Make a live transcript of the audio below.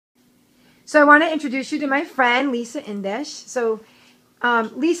So I want to introduce you to my friend, Lisa Indish. So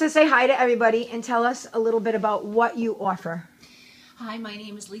Lisa, say hi to everybody and tell us a little bit about what you offer. Hi, my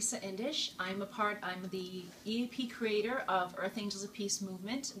name is Lisa Indish. I'm the EAP creator of Earth Angels of Peace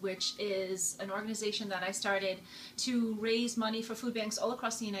Movement, which is an organization that I started to raise money for food banks all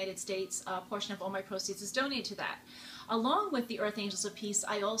across the United States. A portion of all my proceeds is donated to that. Along with the Earth Angels of Peace,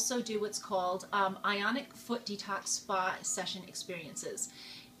 I also do what's called Ionic Foot Detox Spa Session Experiences.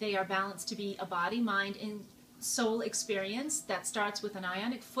 They are balanced to be a body, mind, and soul experience that starts with an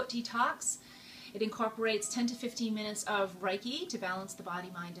Ionic foot detox. It incorporates 10 to 15 minutes of Reiki to balance the body,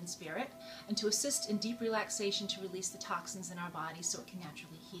 mind, and spirit, and to assist in deep relaxation to release the toxins in our body so it can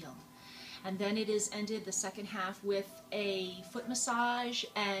naturally heal. And then it is ended the second half with a foot massage,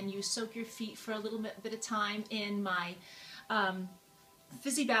 and you soak your feet for a little bit of time in my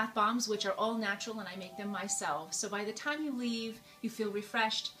fizzy bath bombs, which are all natural, and I make them myself. So by the time you leave, you feel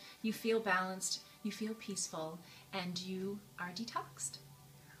refreshed, you feel balanced, you feel peaceful, and you are detoxed.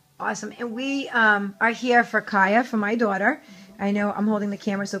 Awesome. And we are here for Kaya, for my daughter. I know I'm holding the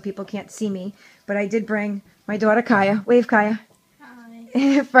camera so people can't see me, but I did bring my daughter Kaya. Wave, Kaya.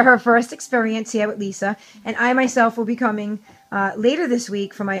 Hi. For her first experience here with Lisa. And I myself will be coming later this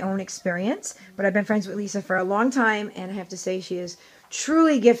week for my own experience. But I've been friends with Lisa for a long time, and I have to say she is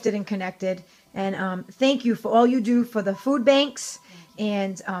truly gifted and connected. And thank you for all you do for the food banks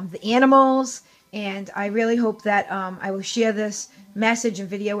and the animals. And I really hope that I will share this message and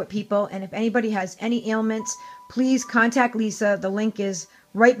video with people. And if anybody has any ailments, please contact Lisa. The link is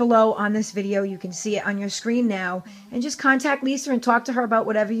right below on this video. You can see it on your screen now. And just contact Lisa and talk to her about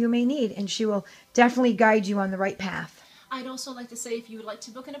whatever you may need. And she will definitely guide you on the right path. I'd also like to say, if you would like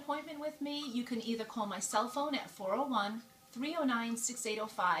to book an appointment with me, you can either call my cell phone at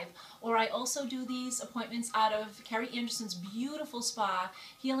 401-309-6805, or I also do these appointments out of Carrie Anderson's beautiful spa,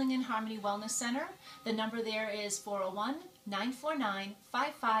 Healing and Harmony Wellness Center. The number there is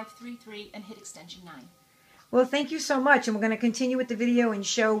 401-949-5533, and hit extension 9. Well, thank you so much, and we're going to continue with the video and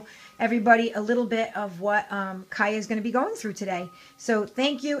show everybody a little bit of what Kaya is going to be going through today. So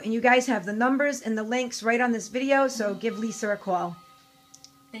thank you, and you guys have the numbers and the links right on this video, so give Lisa a call.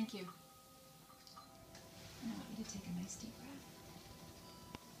 Thank you. I want you to take a nice deep breath.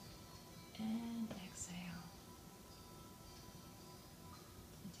 And exhale.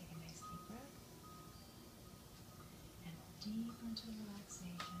 And take a nice deep breath. And deep into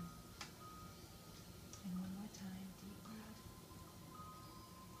relaxation. And one more time, deep breath.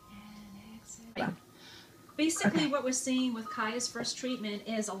 And exhale. Basically, what we're seeing with Kaya's first treatment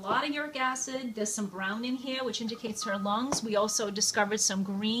is a lot of uric acid. There's some brown in here, which indicates her lungs. We also discovered some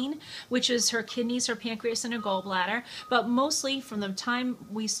green, which is her kidneys, her pancreas, and her gallbladder. But mostly, from the time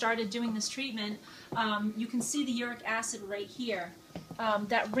we started doing this treatment, you can see the uric acid right here.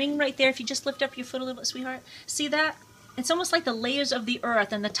 That ring right there, if you just lift up your foot a little bit, sweetheart, see that? It's almost like the layers of the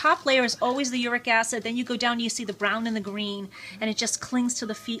earth, and the top layer is always the uric acid. Then you go down and you see the brown and the green, and it just clings to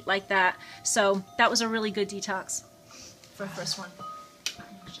the feet like that. So that was a really good detox for the first one.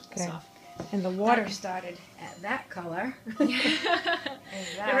 Okay. And the water started at that color. And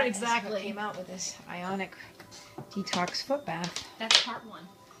that exactly. is what came out with this Ionic detox foot bath. That's part 1.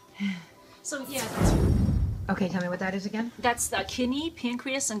 So yeah, that's... Okay, tell me what that is again. That's the kidney,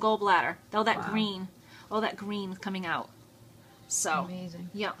 pancreas, and gallbladder. All that green. All that green coming out. So amazing.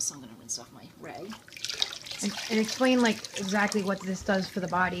 Yeah, so I'm going to rinse off my rag. And explain like exactly what this does for the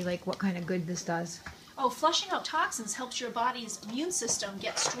body, like what kind of good this does. Oh, flushing out toxins helps your body's immune system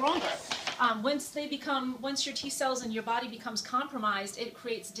get stronger. Once your T cells in your body becomes compromised, it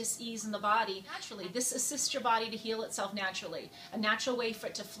creates dis-ease in the body. Naturally, this assists your body to heal itself naturally. A natural way for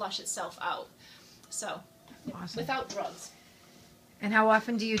it to flush itself out. So, awesome. Without drugs. And how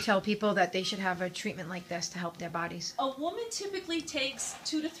often do you tell people that they should have a treatment like this to help their bodies? A woman typically takes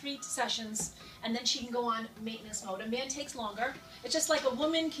 2 to 3 sessions, and then she can go on maintenance mode. A man takes longer. It's just like a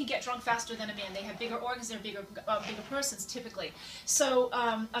woman can get drunk faster than a man. They have bigger organs. They're bigger persons typically. So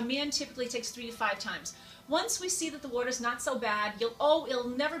a man typically takes 3 to 5 times. Once we see that the water's not so bad, it'll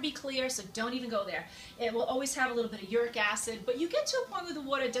never be clear, so don't even go there. It will always have a little bit of uric acid, but you get to a point where the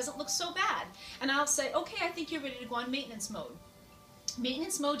water doesn't look so bad. And I'll say, okay, I think you're ready to go on maintenance mode.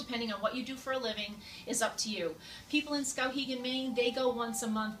 Maintenance mode, depending on what you do for a living, is up to you. People in Skowhegan, Maine, they go once a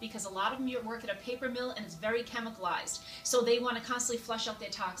month because a lot of them work at a paper mill and it's very chemicalized. So they want to constantly flush out their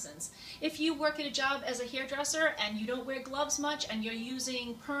toxins. If you work at a job as a hairdresser and you don't wear gloves much and you're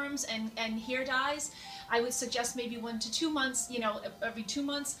using perms and hair dyes, I would suggest maybe 1 to 2 months, every 2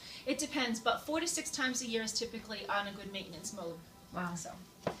 months. It depends, but 4 to 6 times a year is typically on a good maintenance mode. Wow. So.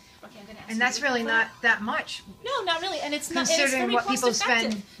 Okay, I'm gonna ask And you that's to really put- not that much, No, not really, and it's not. And it's considering very what people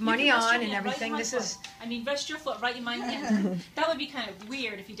cost-effective. spend You money can rest on your and hand right everything. in my This foot. is I mean, rest your foot right in my hand. That would be kind of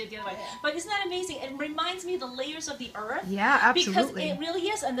weird if you did the other way. But isn't that amazing? It reminds me of the layers of the earth. yeah, absolutely. Because it really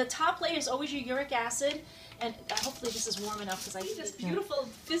is, and the top layer is always your uric acid. And hopefully this is warm enough because I need this beautiful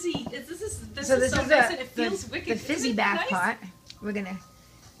fizzy. This is so nice and it feels wicked. the fizzy Isn't it bath nice? pot. We're gonna,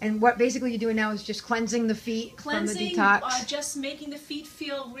 and what basically you're doing now is just cleansing the feet from the Cleansing, detox. just making the feet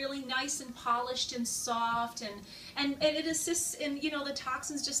feel really nice and polished and soft, and it assists in the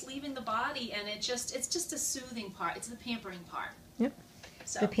toxins just leaving the body, and it's just a soothing part. It's the pampering part. Yep.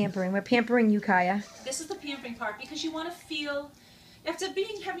 So The pampering. We're pampering you, Kaya. this is the pampering part because you want to feel after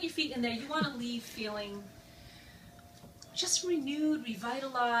having your feet in there, you want to leave feeling just renewed,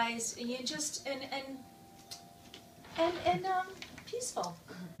 revitalized, and you just and peaceful.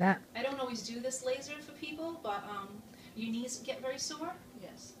 That. I don't always do this laser for people, but your knees get very sore.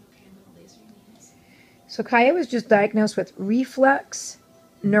 Yes. Okay, I'm gonna laser your knees. So Kaya was just diagnosed with reflux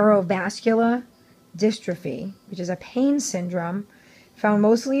neurovascular dystrophy, which is a pain syndrome found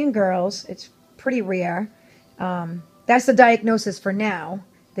mostly in girls. It's pretty rare. That's the diagnosis for now.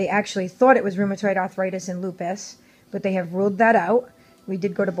 They actually thought it was rheumatoid arthritis and lupus, but they have ruled that out. We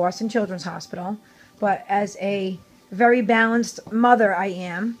did go to Boston Children's Hospital, but as a very balanced mother I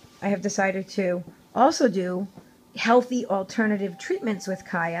have decided to also do healthy alternative treatments with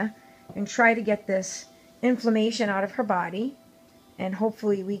Kaya and try to get this inflammation out of her body, and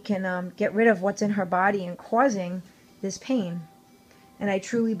hopefully we can get rid of what's in her body and causing this pain. And I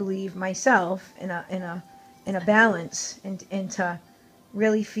truly believe myself in a balance and to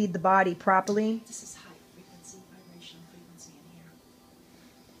really feed the body properly. This is high frequency, vibrational frequency in here.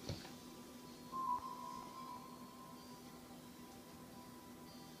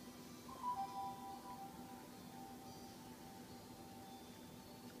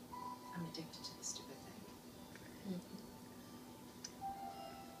 I'm addicted to this stupid thing.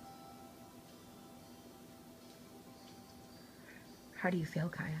 How do you feel,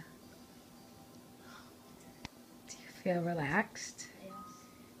 Kaya? Do you feel relaxed? Yes.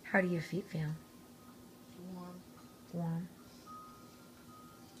 How do your feet feel?